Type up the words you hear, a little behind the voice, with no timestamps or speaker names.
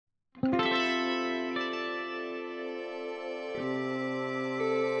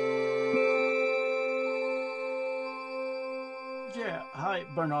Hi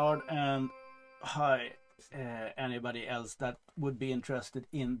Bernard, and hi anybody else that would be interested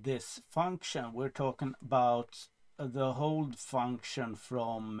in this function. We're talking about the hold function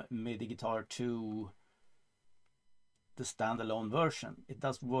from MIDI Guitar 2, the standalone version. It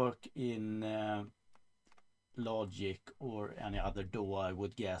does work in Logic or any other DAW, I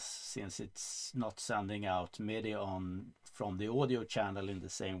would guess, since it's not sending out MIDI from the audio channel in the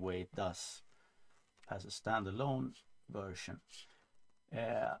same way it does as a standalone version.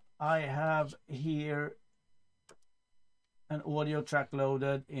 I have here an audio track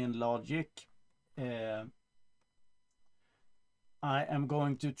loaded in Logic. I am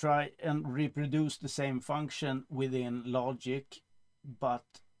going to try and reproduce the same function within Logic, but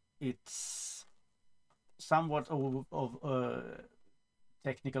it's somewhat of a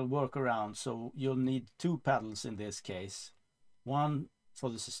technical workaround, so you'll need two pedals in this case, one for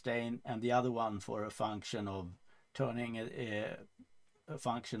the sustain and the other one for a function of turning a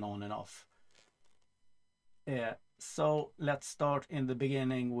function on and off. So let's start in the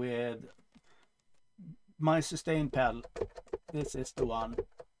beginning with my sustain pedal. This is the one.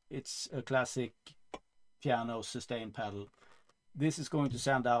 It's a classic piano sustain pedal. This is going to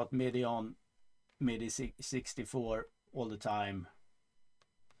send out MIDI on MIDI 64 all the time.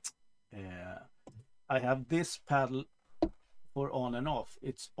 I have this pedal for on and off.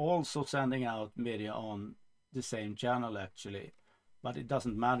 It's also sending out MIDI on the same channel actually, but it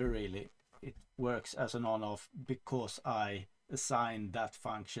doesn't matter really. It works as an on-off because I assigned that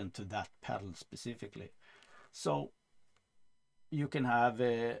function to that pedal specifically. So you can have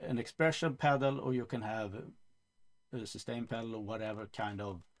an expression pedal, or you can have a sustain pedal, or whatever kind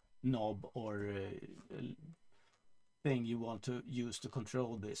of knob or thing you want to use to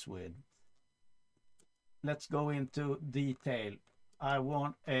control this with. Let's go into detail. I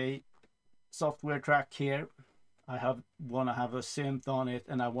want a software track here. I want to have a synth on it,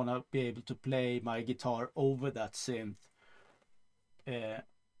 and I want to be able to play my guitar over that synth,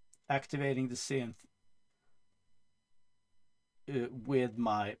 activating the synth with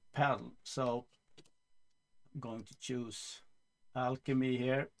my pedal. So I'm going to choose Alchemy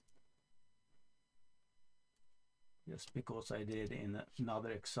here, just because I did in another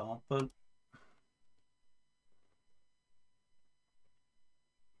example.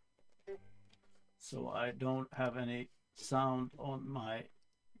 So I don't have any sound on my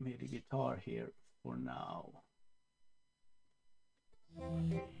MIDI guitar here for now.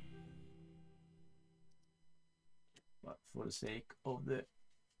 But for the sake of the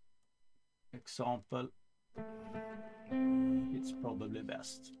example, it's probably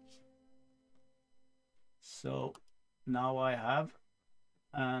best. So now I have,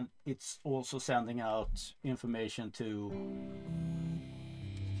 and it's also sending out information to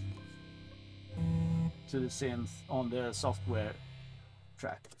the synth on the software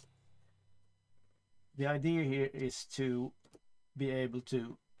track. The idea here is to be able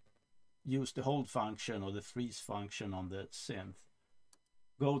to use the hold function or the freeze function on the synth.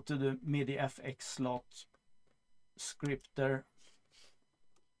 Go to the MIDI FX slot scripter.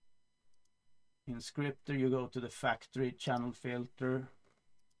 In scripter you go to the factory channel filter,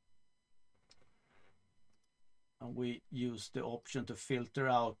 and we use the option to filter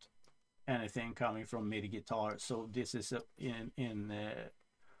out anything coming from MIDI guitar. So this is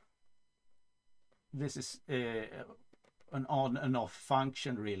an on and off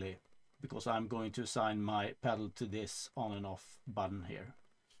function really, because I'm going to assign my pedal to this on and off button here.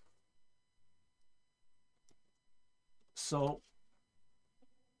 So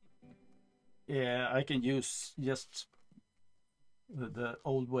yeah, I can use just the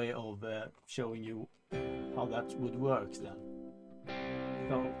old way of showing you how that would work then.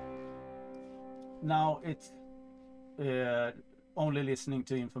 So now it's only listening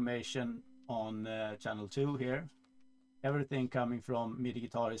to information on channel 2 here. Everything coming from MIDI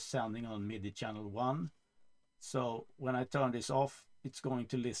guitar is sounding on MIDI channel 1. So when I turn this off, it's going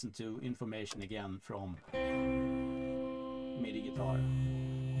to listen to information again from MIDI guitar.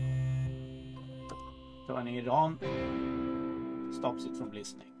 Turning it on stops it from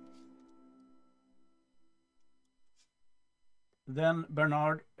listening. Then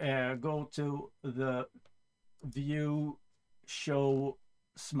Bernard, go to the view, show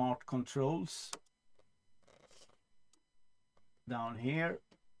smart controls down here.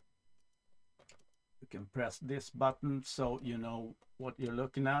 You can press this button so you know what you're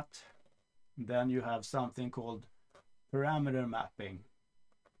looking at. Then you have something called parameter mapping.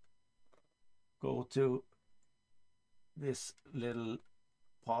 Go to this little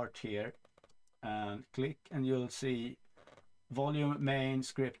part here and click, and you'll see volume, main,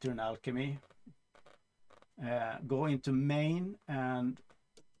 scripter, and alchemy. Go into main, and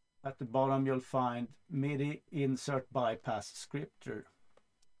at the bottom you'll find MIDI insert bypass scripter.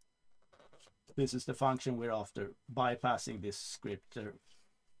 This is the function we're after, bypassing this scripter.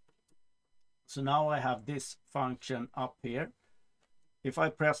 So now I have this function up here. If I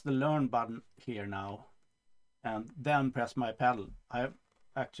press the learn button here now and then press my pedal, I've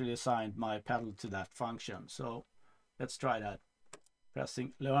actually assigned my pedal to that function. So let's try that.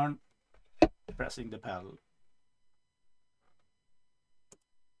 Pressing learn, pressing the pedal.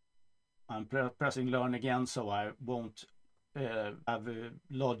 I'm pressing learn again, so I won't have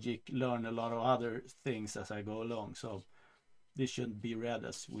Logic learn a lot of other things as I go along. So this shouldn't be read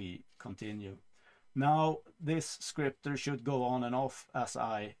as we continue. Now this scripter should go on and off as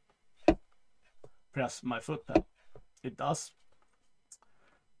I press my foot pedal. It does,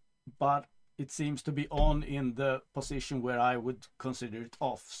 but it seems to be on in the position where I would consider it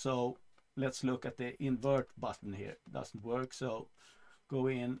off. So let's look at the invert button here. It doesn't work, so go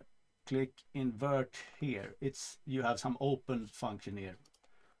in, click invert here. You have some open function here.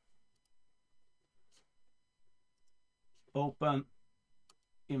 Open,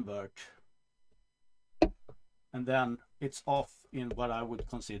 invert, and then it's off in what I would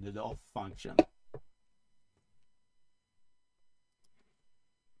consider the off function.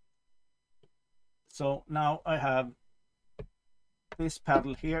 So now I have this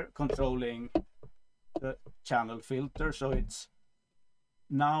pedal here controlling the channel filter, so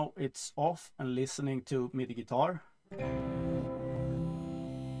now it's off and listening to MIDI guitar.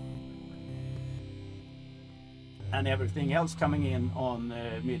 And everything else coming in on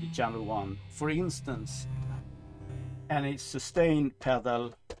MIDI channel 1. For instance, any sustain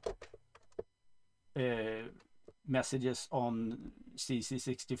pedal messages on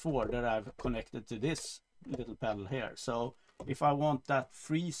CC64 that I've connected to this little pedal here. So if I want that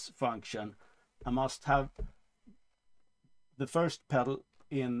freeze function, I must have the first pedal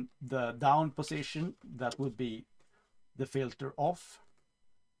in the down position. That would be the filter off.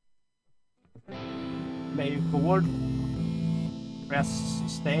 Play a chord, press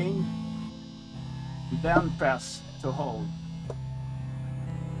sustain, then press to hold.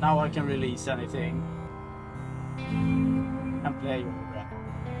 Now I can release anything and play over breath.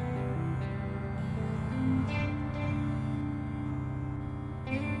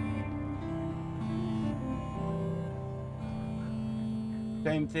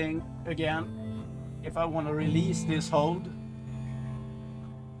 Same thing again. If I want to release this hold,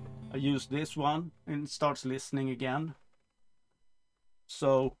 I use this one and it starts listening again.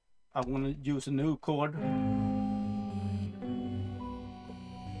 So I want to use a new chord.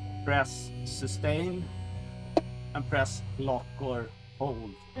 Press sustain and press lock or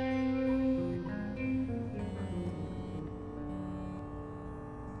hold.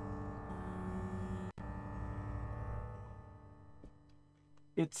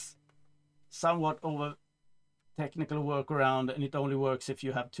 It's somewhat of a technical workaround, and it only works if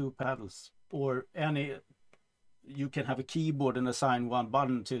you have two pedals, or you can have a keyboard and assign one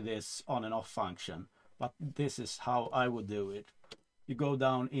button to this on and off function, but this is how I would do it. You go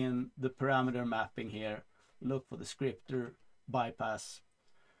down in the parameter mapping here, look for the scripter bypass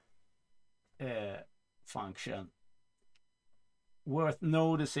function. Worth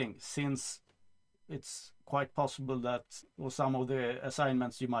noticing, since it's quite possible that some of the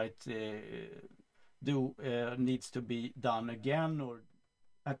assignments you might do needs to be done again, or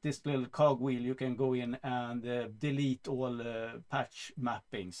at this little cogwheel you can go in and delete all patch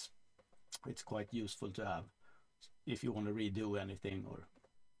mappings. It's quite useful to have if you want to redo anything or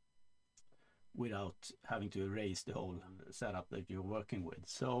without having to erase the whole setup that you're working with.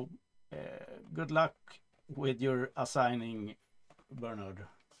 So good luck with your assigning, Bernard,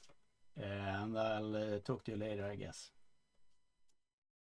 and I'll talk to you later, I guess.